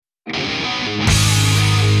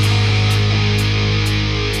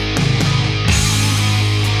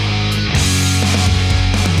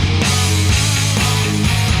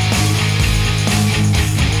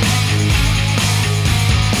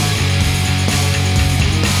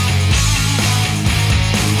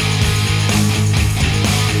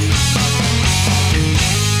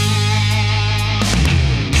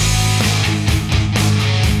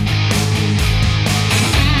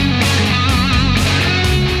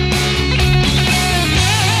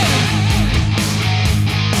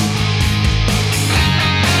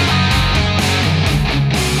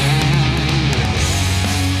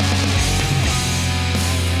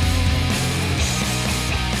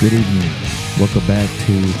Good evening. Welcome back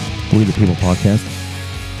to We the People podcast.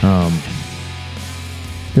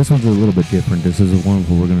 This one's a little bit different. This is one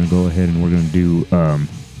where we're going to go ahead and we're going to do,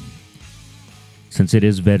 since it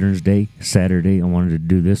is Veterans Day, Saturday, I wanted to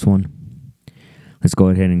do this one. Let's go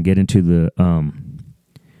ahead and get into the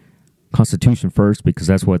Constitution first, because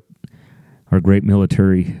that's what our great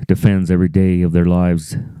military defends every day of their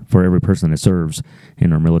lives for every person that serves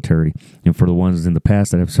in our military. And for the ones in the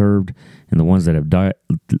past that have served and the ones that have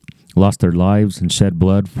lost their lives and shed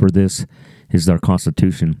blood for this is our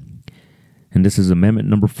Constitution. And this is Amendment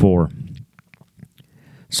number 4.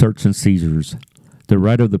 Search and seizures. The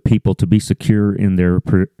right of the people to be secure in their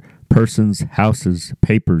persons, houses,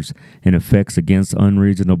 papers, and effects against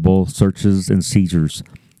unreasonable searches and seizures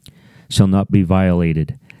shall not be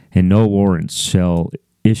violated, and no warrants shall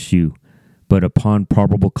issue but upon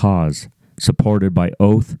probable cause, supported by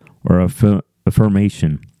oath or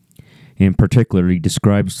affirmation, and particularly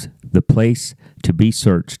describes the place to be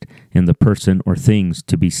searched and the person or things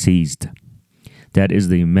to be seized. That is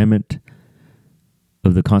the amendment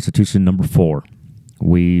of the Constitution number 4.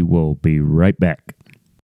 We will be right back.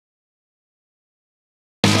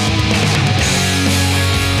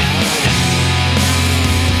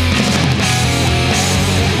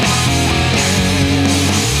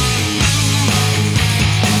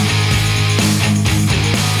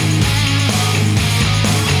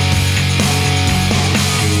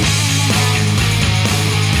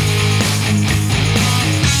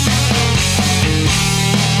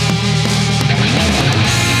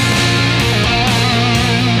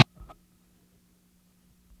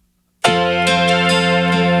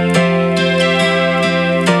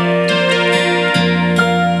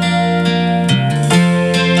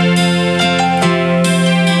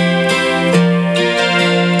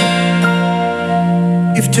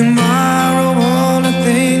 If tomorrow all the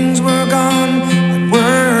things were gone I'd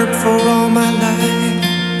worked for all my life,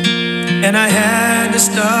 and I had to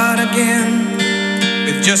start again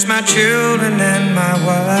with just my children and my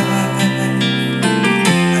wife,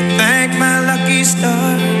 I thank my lucky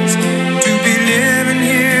stars to be living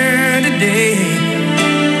here today,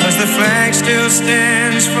 'cause the flag still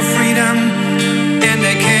stands for freedom, and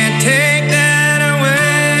they can't take that away.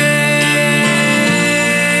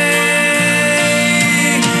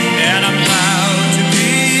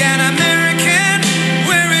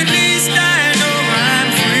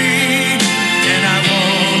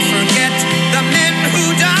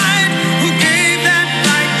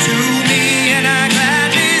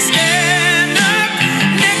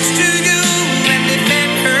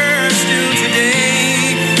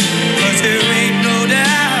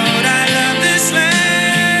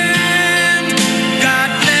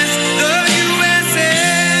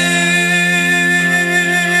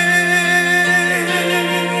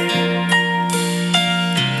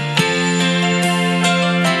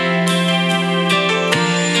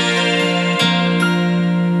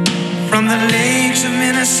 From the lakes of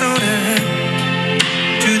Minnesota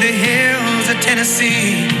to the hills of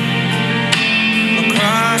Tennessee,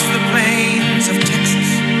 across the plains of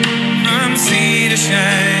Texas, from sea to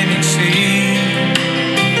shining sea,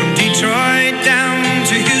 from Detroit down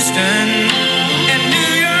to Houston and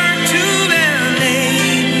New York to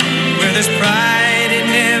LA, where there's pride in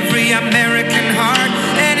every American heart,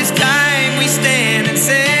 and it's time we stand and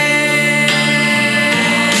say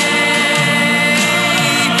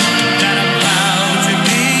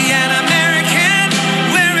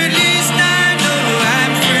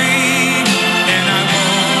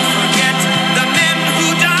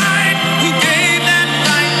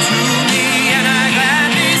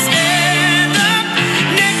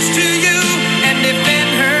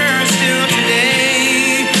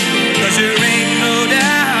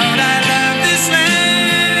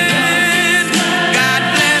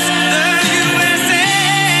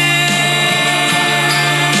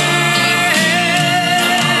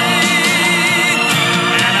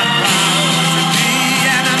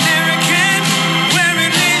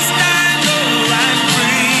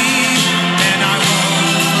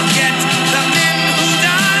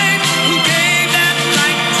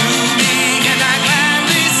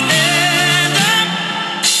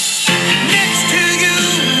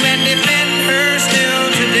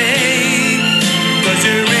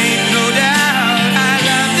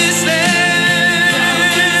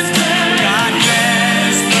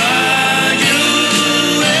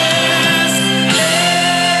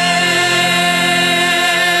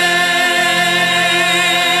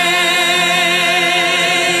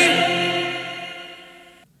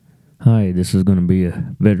Hi, this is going to be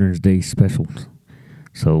a Veterans Day special.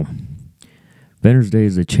 So, Veterans Day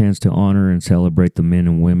is a chance to honor and celebrate the men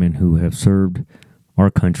and women who have served our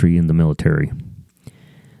country in the military.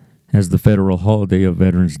 As the federal holiday of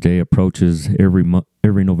Veterans Day approaches every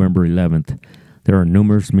November 11th, there are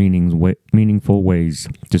numerous meaningful ways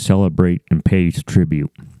to celebrate and pay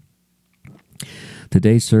tribute. The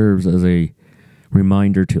day serves as a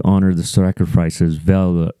reminder to honor the sacrifices,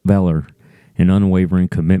 valor, and unwavering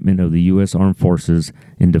commitment of the U.S. Armed Forces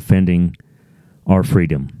in defending our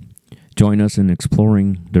freedom. Join us in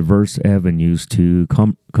exploring diverse avenues to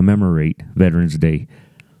commemorate Veterans Day,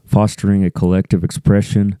 fostering a collective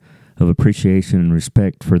expression of appreciation and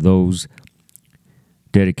respect for those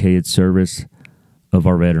dedicated service of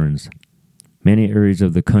our veterans. Many areas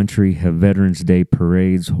of the country have Veterans Day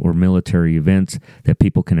parades or military events that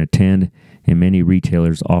people can attend, and many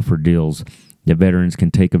retailers offer deals that veterans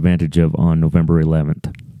can take advantage of on November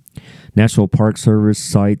 11th. National Park Service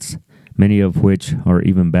sites, many of which are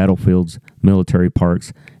even battlefields, military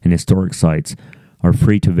parks, and historic sites, are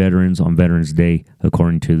free to veterans on Veterans Day,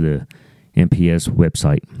 according to the NPS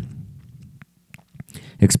website.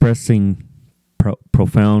 Expressing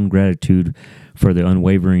profound gratitude for the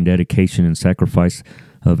unwavering dedication and sacrifice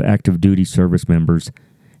of active duty service members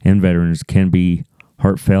and veterans can be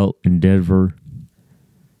heartfelt endeavor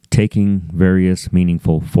taking various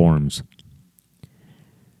meaningful forms.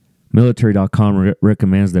 Military.com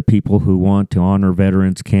recommends that people who want to honor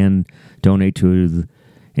veterans can donate to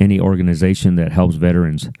any organization that helps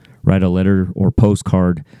veterans, write a letter or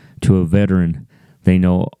postcard to a veteran they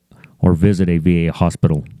know, or visit a VA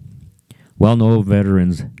hospital. Well-known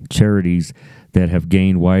veterans charities that have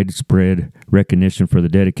gained widespread recognition for the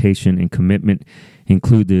dedication and commitment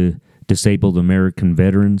include the Disabled American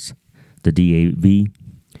Veterans, the DAV,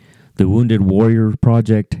 the Wounded Warrior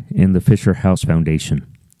Project, and the Fisher House Foundation.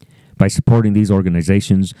 By supporting these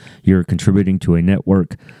organizations, you're contributing to a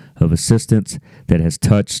network of assistance that has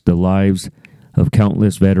touched the lives of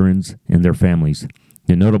countless veterans and their families.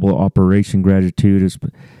 The notable Operation Gratitude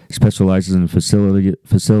specializes in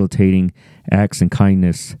facilitating acts and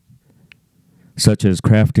kindness, such as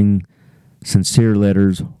crafting sincere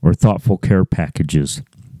letters or thoughtful care packages.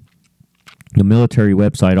 The military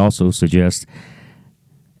website also suggests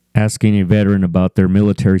asking a veteran about their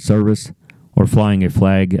military service or flying a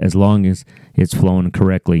flag as long as it's flown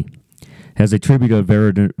correctly. As a tribute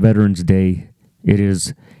to Veterans Day, it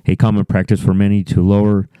is a common practice for many to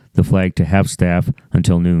lower the flag to half-staff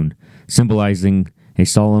until noon, symbolizing a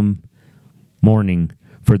solemn mourning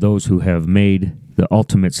for those who have made the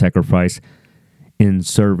ultimate sacrifice in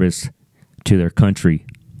service to their country.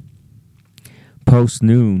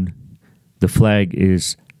 Post-noon, the flag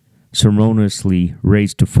is ceremoniously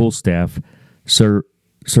raised to full staff,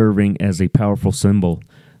 serving as a powerful symbol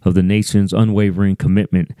of the nation's unwavering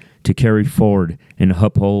commitment to carry forward and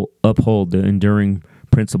uphold the enduring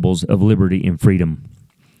principles of liberty and freedom.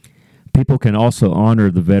 People can also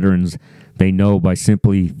honor the veterans they know by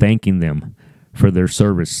simply thanking them for their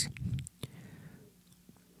service.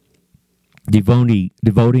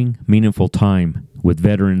 Devoting meaningful time with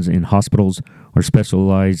veterans in hospitals or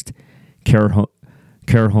specialized care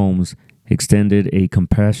homes extended a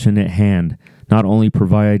compassionate hand, not only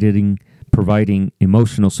providing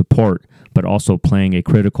emotional support, but also playing a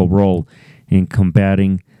critical role in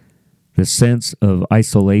combating the sense of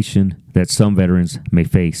isolation that some veterans may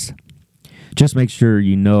face. Just make sure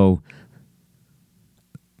you know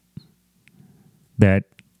that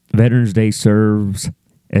Veterans Day serves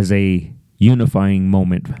as a unifying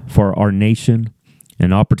moment for our nation,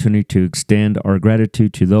 an opportunity to extend our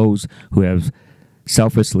gratitude to those who have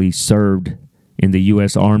selflessly served in the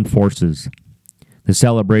U.S. Armed Forces. The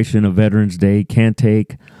celebration of Veterans Day can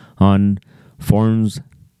take on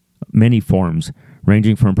many forms,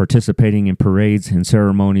 ranging from participating in parades and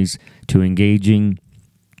ceremonies to engaging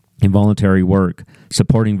in voluntary work,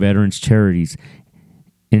 supporting veterans charities,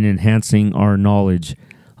 and enhancing our knowledge,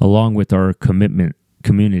 along with our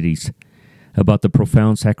communities, about the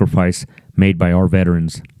profound sacrifice made by our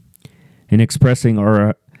veterans. In expressing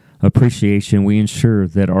our appreciation, we ensure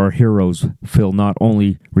that our heroes feel not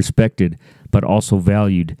only respected, but also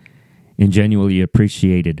valued and genuinely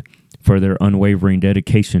appreciated for their unwavering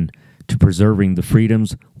dedication to preserving the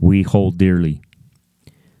freedoms we hold dearly.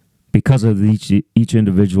 Because of each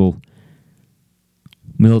individual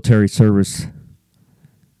military service,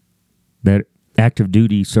 that active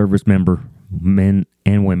duty service member, men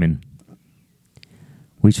and women,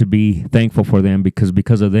 we should be thankful for them,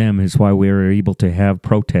 because of them is why we are able to have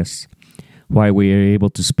protests, why we are able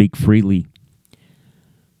to speak freely,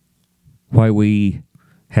 why we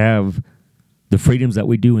have the freedoms that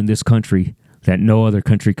we do in this country that no other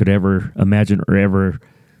country could ever imagine or ever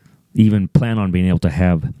even plan on being able to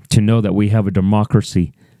have. To know that we have a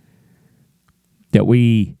democracy that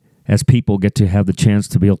we as people get to have the chance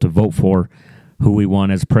to be able to vote for who we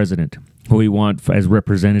want as president, who we want as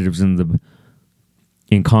representatives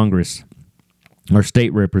in Congress, our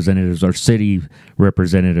state representatives, our city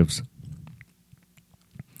representatives.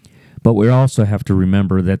 But we also have to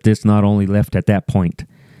remember that this not only left at that point,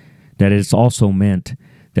 that it's also meant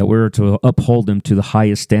that we're to uphold them to the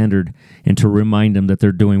highest standard and to remind them that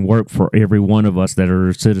they're doing work for every one of us that are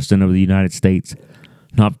a citizen of the United States,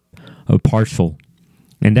 not a partial.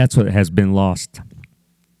 And that's what has been lost.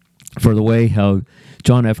 For the way how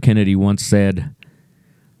John F. Kennedy once said,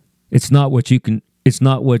 it's not what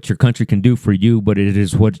your country can do for you, but it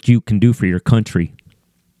is what you can do for your country.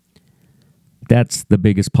 That's the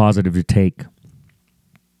biggest positive to take.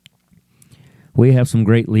 We have some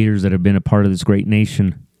great leaders that have been a part of this great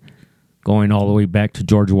nation, going all the way back to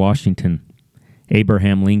George Washington,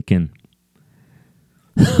 Abraham Lincoln,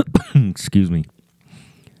 excuse me,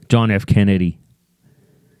 John F. Kennedy,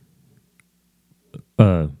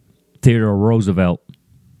 Theodore Roosevelt,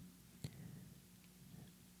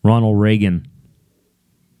 Ronald Reagan,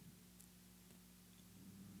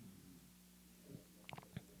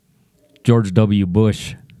 George W.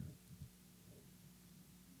 Bush.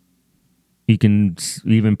 You can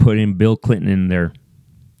even put in Bill Clinton in there.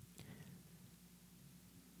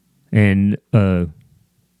 And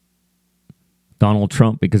Donald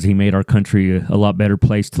Trump, because he made our country a lot better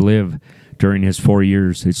place to live during his 4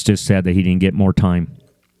 years. It's just sad that he didn't get more time.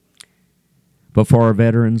 But for our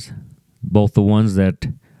veterans, both the ones that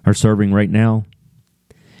are serving right now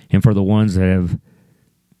and for the ones that have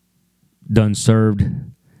served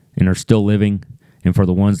and are still living, and for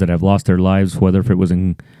the ones that have lost their lives, whether if it was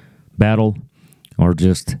in battle or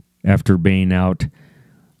just after being out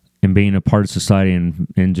and being a part of society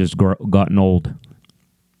and just gotten old.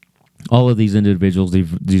 All of these individuals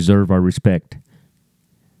deserve our respect,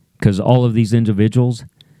 because all of these individuals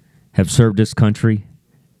have served this country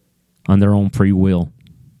on their own free will.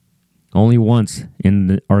 Only once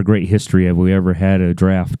in our great history have we ever had a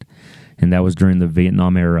draft, and that was during the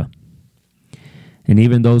Vietnam era. And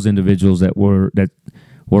even those individuals that were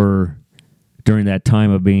during that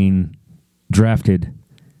time of being drafted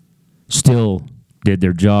still did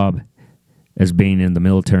their job as being in the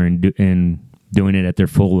military and doing it at their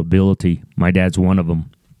full ability. My dad's one of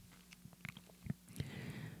them.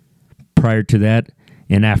 Prior to that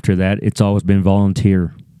and after that, it's always been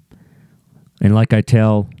volunteer. And like I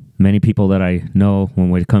tell many people that I know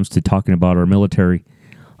when it comes to talking about our military,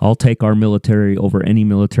 I'll take our military over any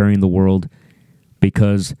military in the world,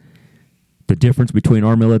 because the difference between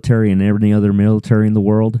our military and any other military in the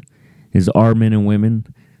world is our men and women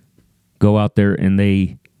go out there and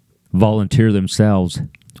they volunteer themselves.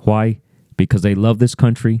 Why? Because they love this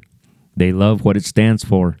country. They love what it stands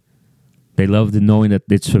for. They love the knowing that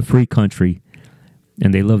it's a free country,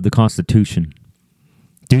 and they love the Constitution.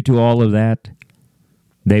 Due to all of that,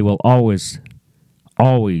 they will always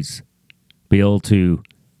be able to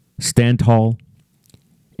stand tall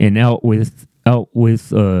and outbeat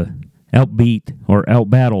or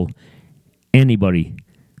outbattle anybody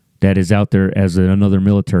that is out there as another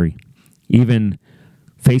military, even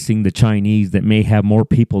facing the Chinese that may have more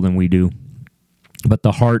people than we do. But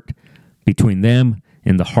the heart between them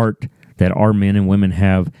and the heart that our men and women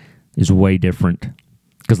have is way different.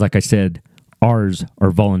 Because like I said, ours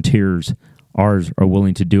are volunteers. Ours are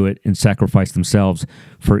willing to do it and sacrifice themselves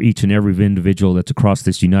for each and every individual that's across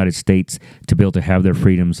this United States to be able to have their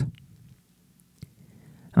freedoms.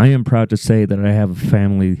 I am proud to say that I have a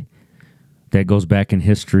family that goes back in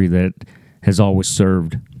history that has always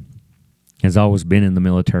served, has always been in the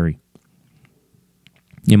military.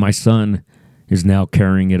 And my son is now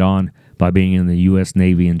carrying it on by being in the U.S.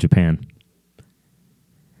 Navy in Japan.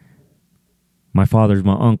 My father's,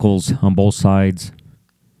 my uncles on both sides,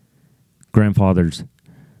 grandfathers,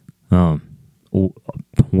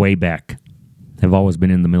 way back, have always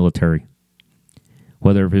been in the military.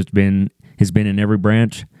 Whether it's been in every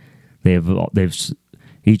branch, they've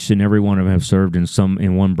each and every one of them have served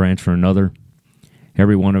in one branch or another.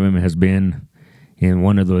 Every one of them has been in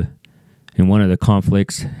one of the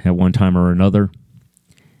conflicts at one time or another.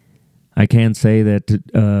 I can say that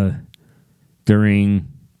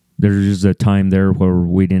there's a time there where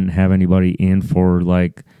we didn't have anybody in for,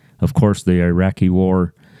 like, of course, the Iraqi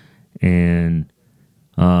war, and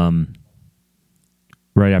right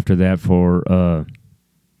after that for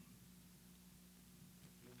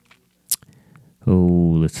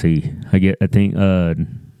let's see, I think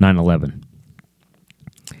 9/11.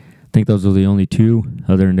 I think those are the only two.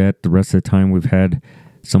 Other than that, the rest of the time we've had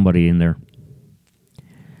somebody in there.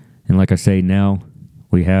 And like I say, now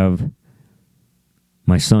we have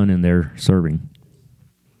my son in there serving.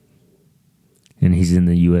 and he's in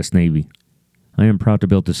the U.S. Navy. I am proud to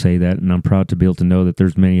be able to say that, and I'm proud to be able to know that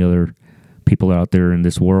there's many other people out there in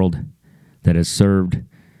this world that has served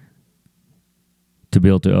to be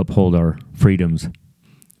able to uphold our freedoms.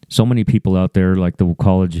 So many people out there, like the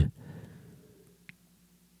college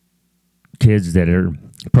kids that are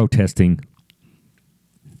protesting,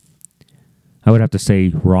 I would have to say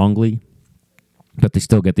wrongly, but they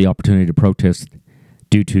still get the opportunity to protest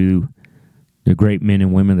due to the great men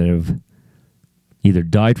and women that have either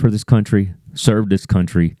died for this country, served this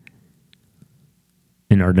country,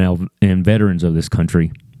 and are now veterans of this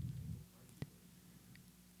country,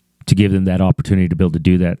 to give them that opportunity to be able to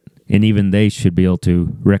do that. And even they should be able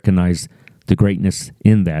to recognize the greatness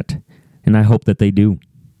in that. And I hope that they do,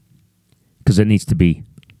 because it needs to be.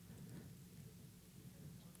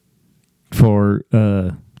 For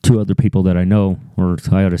two other people that I know, or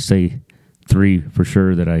I ought to say 3 for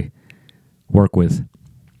sure, that I work with.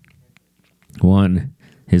 One,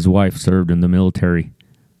 his wife served in the military,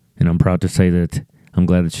 and I'm proud to say that I'm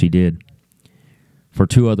glad that she did. For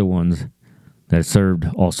 2 other ones that served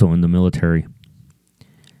also in the military.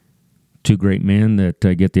 2 great men that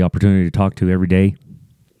I get the opportunity to talk to every day,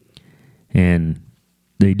 and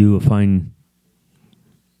they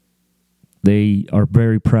are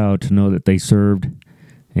very proud to know that they served,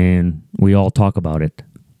 and we all talk about it.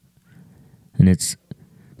 And it's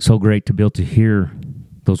so great to be able to hear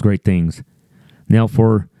those great things. Now,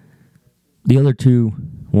 for the other 2,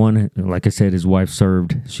 one, like I said, his wife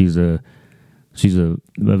served. She's a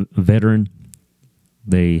veteran.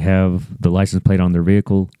 They have the license plate on their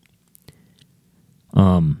vehicle.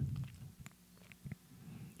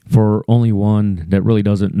 For only one that really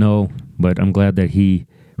doesn't know, but I'm glad that he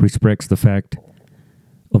respects the fact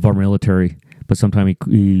of our military. But sometimes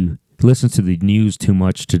he listens to the news too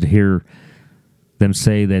much to hear them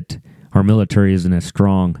say that our military isn't as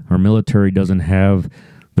strong. Our military doesn't have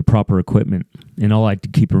the proper equipment. And all I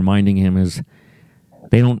keep reminding him is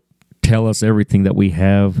they don't tell us everything that we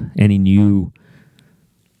have, any new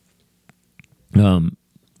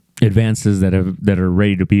advances that are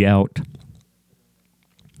ready to be out.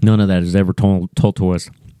 None of that is ever told to us.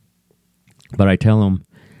 But I tell them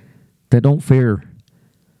that don't fear,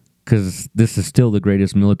 because this is still the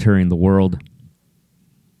greatest military in the world,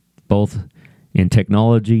 both in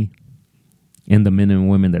technology and the men and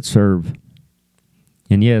women that serve.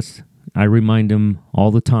 And yes, I remind them all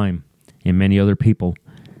the time, and many other people,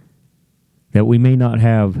 that we may not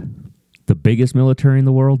have the biggest military in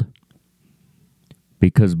the world,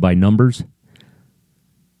 because by numbers,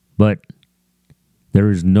 but there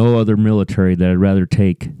is no other military that I'd rather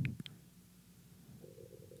take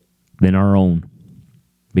than our own,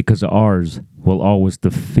 because ours will always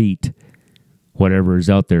defeat whatever is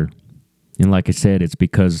out there. And like I said, it's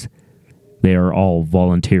because they are all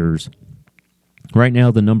volunteers. Right now,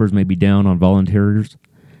 the numbers may be down on volunteers,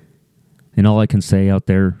 and all I can say out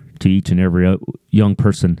there to each and every young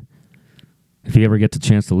person, if you ever get the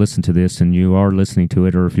chance to listen to this, and you are listening to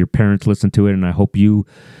it, or if your parents listen to it, and I hope you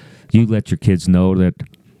let your kids know that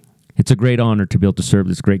it's a great honor to be able to serve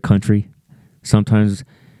this great country. Sometimes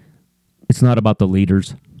it's not about the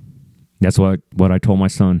leaders. That's what I told my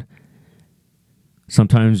son.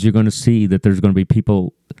 Sometimes you're going to see that there's going to be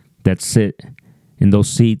people that sit in those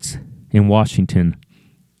seats in Washington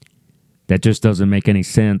that just doesn't make any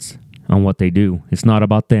sense on what they do. It's not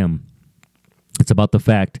about them. It's about the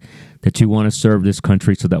fact that you want to serve this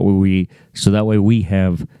country so that way we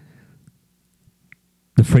have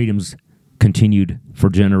the freedoms continued for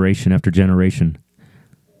generation after generation.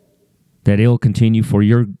 That it'll continue for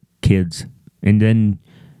your kids, and then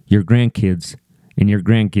your grandkids, and your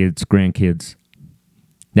grandkids' grandkids.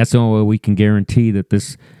 That's the only way we can guarantee that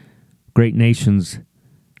this great nation's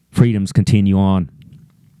freedoms continue on.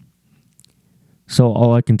 So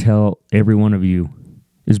all I can tell every one of you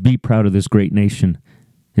is be proud of this great nation.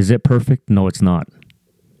 Is it perfect? No, it's not.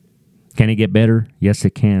 Can it get better? Yes,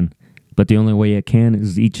 it can. But the only way it can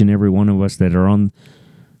is each and every one of us that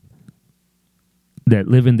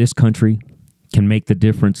live in this country can make the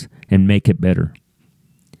difference and make it better.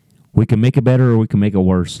 We can make it better or we can make it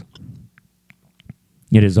worse.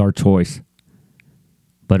 It is our choice.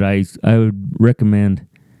 But I would recommend,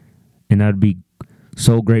 and I'd be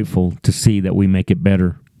so grateful to see that we make it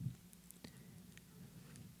better.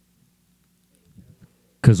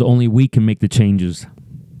 Because only we can make the changes.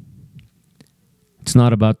 It's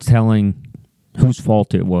not about telling whose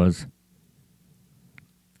fault it was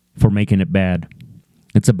for making it bad.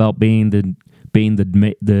 It's about being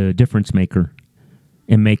the difference maker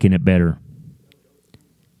and making it better.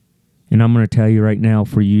 And I'm going to tell you right now,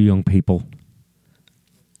 for you young people,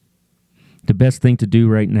 the best thing to do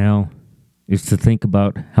right now is to think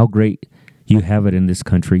about how great you have it in this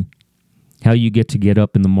country, how you get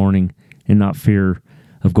up in the morning and not fear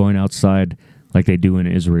of going outside like they do in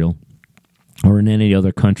Israel or in any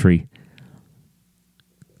other country,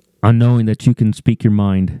 on knowing that you can speak your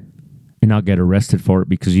mind and not get arrested for it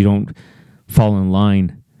because you don't fall in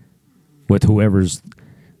line with whoever's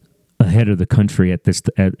ahead of the country at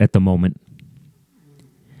the moment.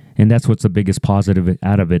 And that's what's the biggest positive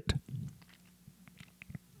out of it.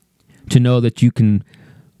 To know that you can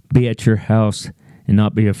be at your house and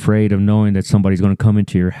not be afraid of knowing that somebody's going to come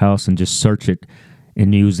into your house and just search it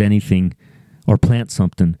and use anything or plant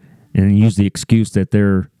something and use the excuse that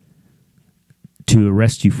they're to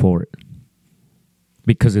arrest you for it.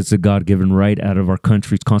 Because it's a God-given right out of our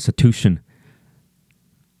country's constitution.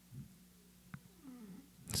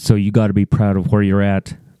 So you got to be proud of where you're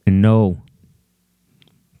at and know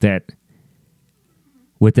that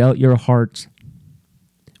without your hearts,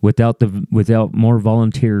 without more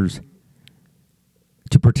volunteers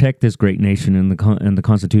to protect this great nation and the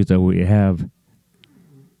Constitution that we have,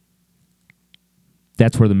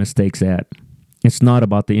 that's where the mistake's at. It's not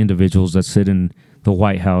about the individuals that sit in the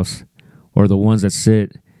White House or the ones that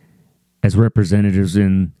sit as representatives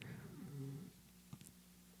in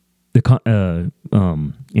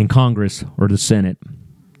in Congress or the Senate,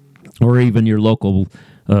 or even your local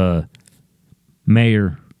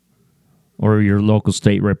mayor or your local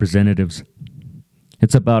state representatives.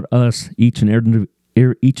 It's about us, each and every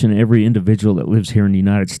individual that lives here in the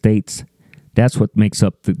United States. That's what makes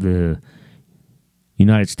up the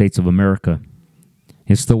United States of America.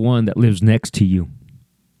 It's the one that lives next to you.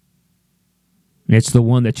 It's the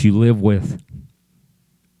one that you live with.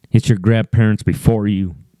 It's your grandparents before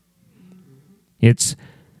you. It's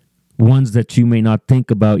ones that you may not think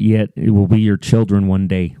about yet. It will be your children one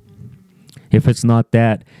day. If it's not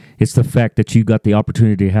that, it's the fact that you got the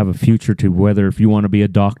opportunity to have a future, to whether if you want to be a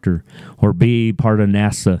doctor or be part of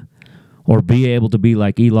NASA or be able to be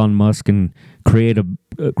like Elon Musk and create a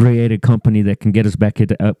company that can get us back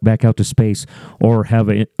out to space, or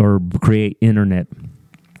create internet,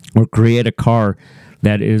 or create a car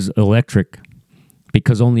that is electric.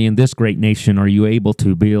 Because only in this great nation are you able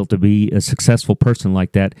to be a successful person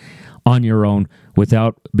like that on your own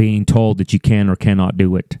without being told that you can or cannot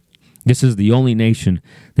do it. This is the only nation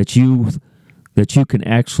that you can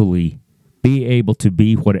actually be able to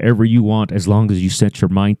be whatever you want as long as you set your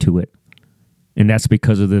mind to it. And that's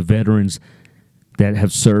because of the veterans that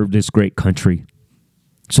have served this great country.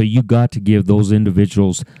 So you got to give those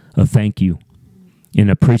individuals a thank you and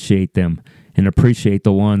appreciate them. And appreciate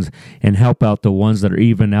the ones and help out the ones that are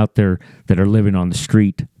even out there that are living on the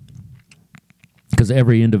street. Because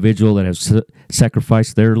every individual that has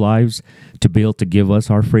sacrificed their lives to be able to give us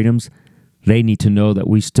our freedoms, they need to know that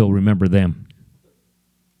we still remember them.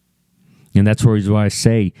 And that's why I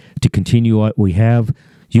say, to continue what we have,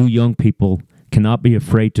 you young people cannot be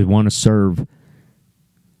afraid to want to serve.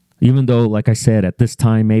 Even though, like I said, at this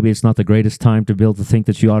time, maybe it's not the greatest time to be able to think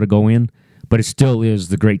that you ought to go in. But it still is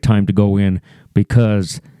the great time to go in,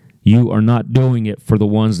 because you are not doing it for the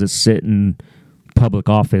ones that sit in public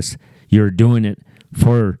office. You're doing it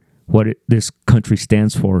for what this country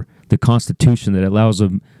stands for, the Constitution that allows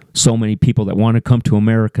so many people that want to come to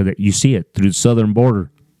America, that you see it through the southern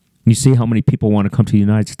border. You see how many people want to come to the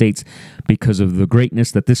United States because of the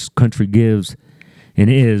greatness that this country gives and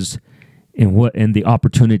is, and the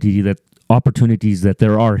opportunities that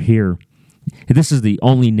there are here. This is the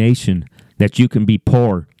only nation that you can be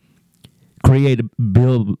poor,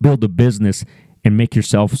 build a business, and make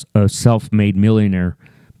yourself a self-made millionaire,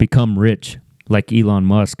 become rich like Elon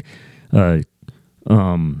Musk,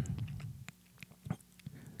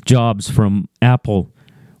 Jobs from Apple,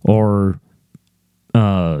 or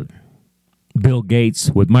Bill Gates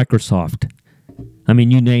with Microsoft. I mean,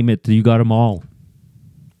 you name it, you got them all.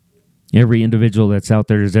 Every individual that's out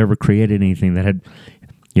there has ever created anything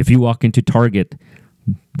if you walk into Target,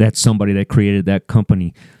 that's somebody that created that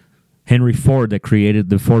company. Henry Ford, that created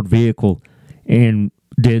the Ford vehicle and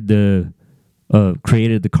created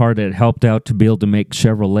the car that helped out to be able to make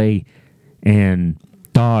Chevrolet and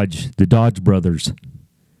Dodge, the Dodge brothers.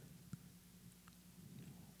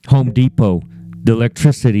 Home Depot, the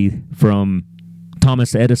electricity from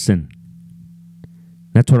Thomas Edison.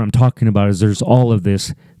 That's what I'm talking about, is there's all of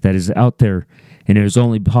this that is out there, and it is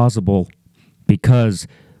only possible because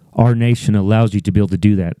our nation allows you to be able to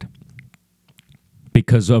do that.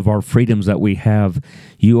 Because of our freedoms that we have,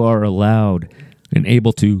 you are allowed and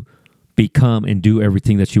able to become and do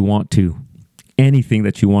everything that you want to, anything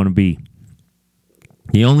that you want to be.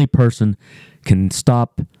 The only person can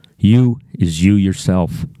stop you is you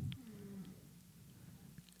yourself.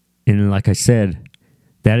 And like I said,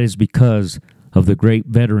 that is because of the great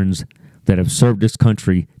veterans that have served this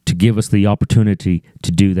country to give us the opportunity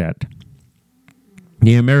to do that.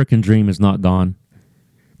 The American dream is not gone.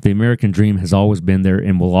 The American dream has always been there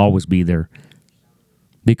and will always be there,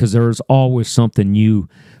 because there is always something new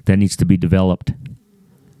that needs to be developed.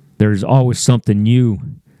 There's always something new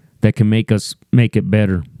that can make it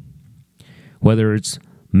better, whether it's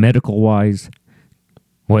medical-wise,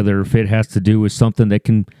 whether if it has to do with something that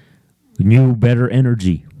can new, better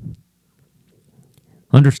energy.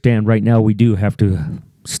 Understand, right now we do have to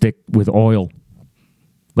stick with oil,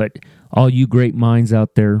 but all you great minds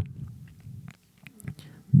out there,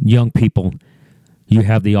 young people, you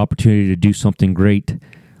have the opportunity to do something great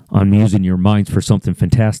on using your minds for something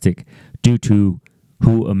fantastic due to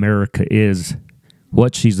who America is,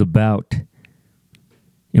 what she's about,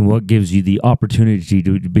 and what gives you the opportunity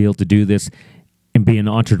to be able to do this and be an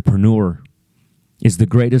entrepreneur is the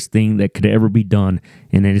greatest thing that could ever be done,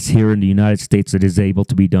 and it is here in the United States that is able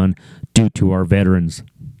to be done due to our veterans.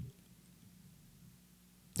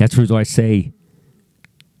 That's the reason I say,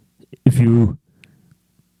 if you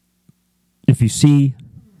see,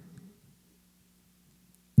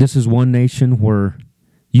 this is one nation where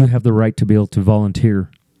you have the right to be able to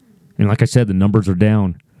volunteer. And like I said, the numbers are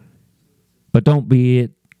down. But don't do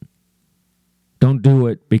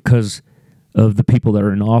it because of the people that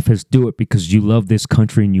are in office. Do it because you love this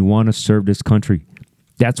country and you want to serve this country.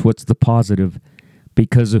 That's what's the positive.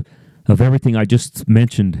 Because of everything I just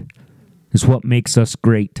mentioned is what makes us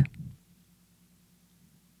great.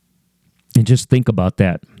 And just think about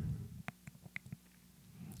that.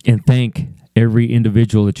 And thank every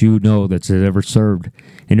individual that you know that's ever served.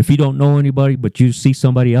 And if you don't know anybody, but you see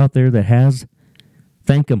somebody out there that has,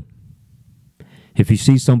 thank them. If you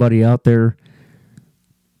see somebody out there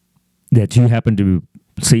that you happen to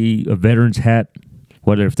see a veteran's hat,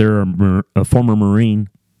 whether if they're a former Marine,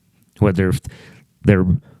 whether if they're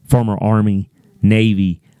former Army,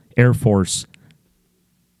 Navy, Air Force,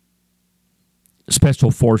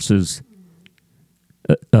 Special Forces,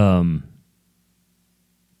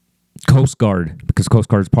 Coast Guard, because Coast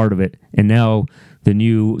Guard is part of it, and now the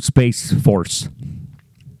new Space Force.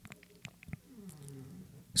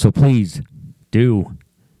 So please do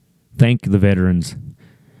thank the veterans.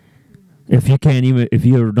 If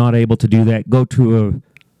you're not able to do that, go to a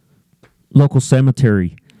local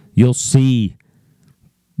cemetery. You'll see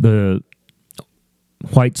the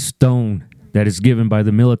white stone that is given by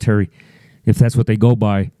the military, if that's what they go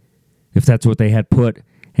by, if that's what they had put,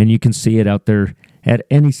 and you can see it out there at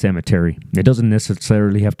any cemetery. It doesn't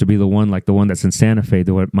necessarily have to be the one that's in Santa Fe,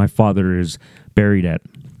 that my father is buried at,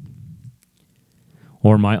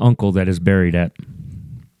 or my uncle that is buried at,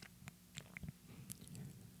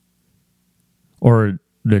 or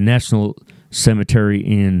the National Cemetery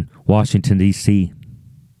in Washington, D.C.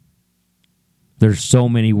 There's so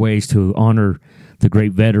many ways to honor the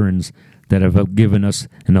great veterans that have given us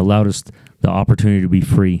and allowed us the opportunity to be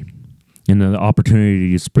free and the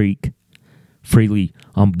opportunity to speak freely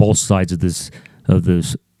on both sides of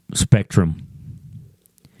this spectrum.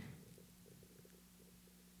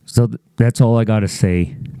 So that's all I got to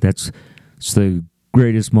say. It's the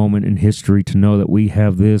greatest moment in history to know that we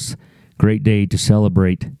have this great day to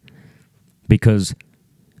celebrate. Because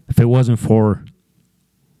if it wasn't for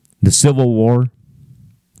the Civil War,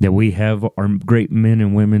 that we have our great men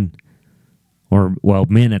and women,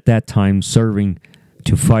 men at that time serving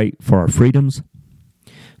to fight for our freedoms,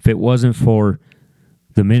 if it wasn't for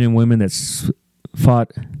the men and women that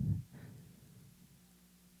fought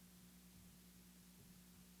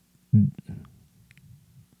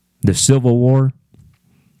the Civil War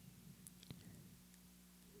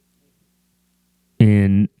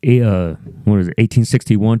in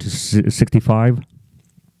 1861 to 65.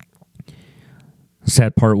 The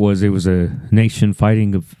sad part was it was a nation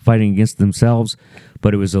fighting against themselves,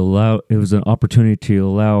 but it was an opportunity to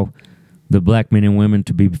allow the black men and women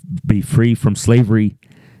to be free from slavery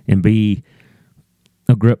and be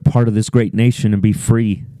a great part of this great nation and be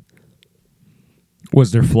free.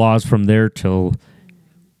 Was there flaws from there till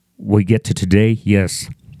we get to today? Yes.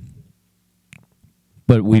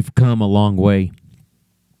 But we've come a long way.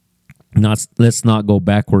 Let's not go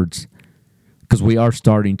backwards, because we are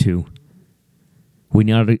starting to. We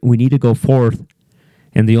need to go forth,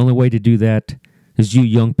 and the only way to do that is you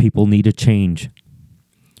young people need to change.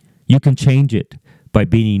 You can change it by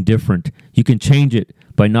being different. You can change it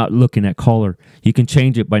by not looking at color. You can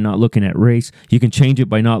change it by not looking at race. You can change it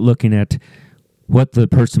by not looking at what the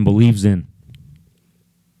person believes in,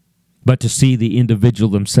 but to see the individual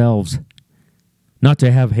themselves. Not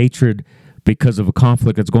to have hatred because of a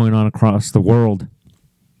conflict that's going on across the world.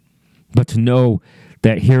 But to know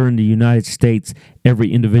that here in the United States,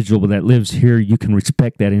 every individual that lives here, you can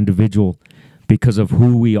respect that individual because of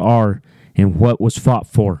who we are and what was fought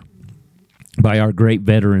for by our great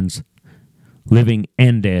veterans, living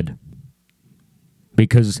and dead.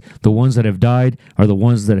 Because the ones that have died are the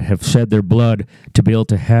ones that have shed their blood to be able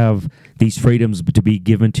to have these freedoms to be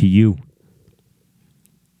given to you.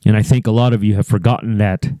 And I think a lot of you have forgotten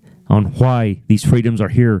that on why these freedoms are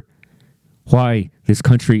here, why this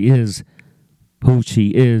country is who she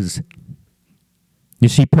is.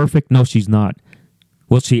 Is she perfect? No, she's not.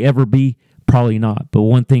 Will she ever be? Probably not. But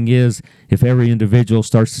one thing is, if every individual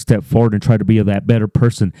starts to step forward and try to be that better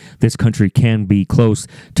person, this country can be close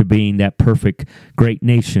to being that perfect, great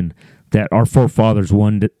nation that our forefathers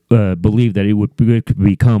believed that it could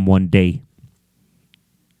become one day.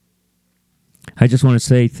 I just want to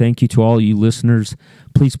say thank you to all you listeners.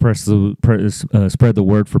 Please spread the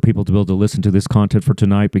word for people to be able to listen to this content for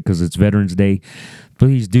tonight because it's Veterans Day.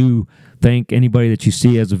 Please do thank anybody that you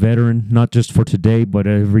see as a veteran, not just for today, but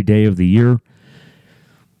every day of the year,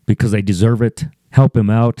 because they deserve it. Help them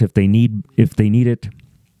out if they need it.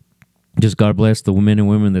 Just God bless the men and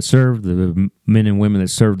women that serve, the men and women that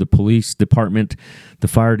serve the police department, the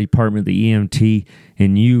fire department, the EMT,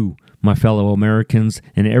 and you, my fellow Americans,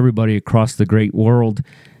 and everybody across the great world,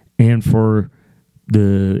 and for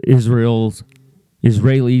the Israelis,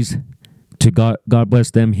 to God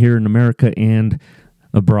bless them here in America and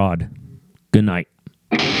abroad. Good night.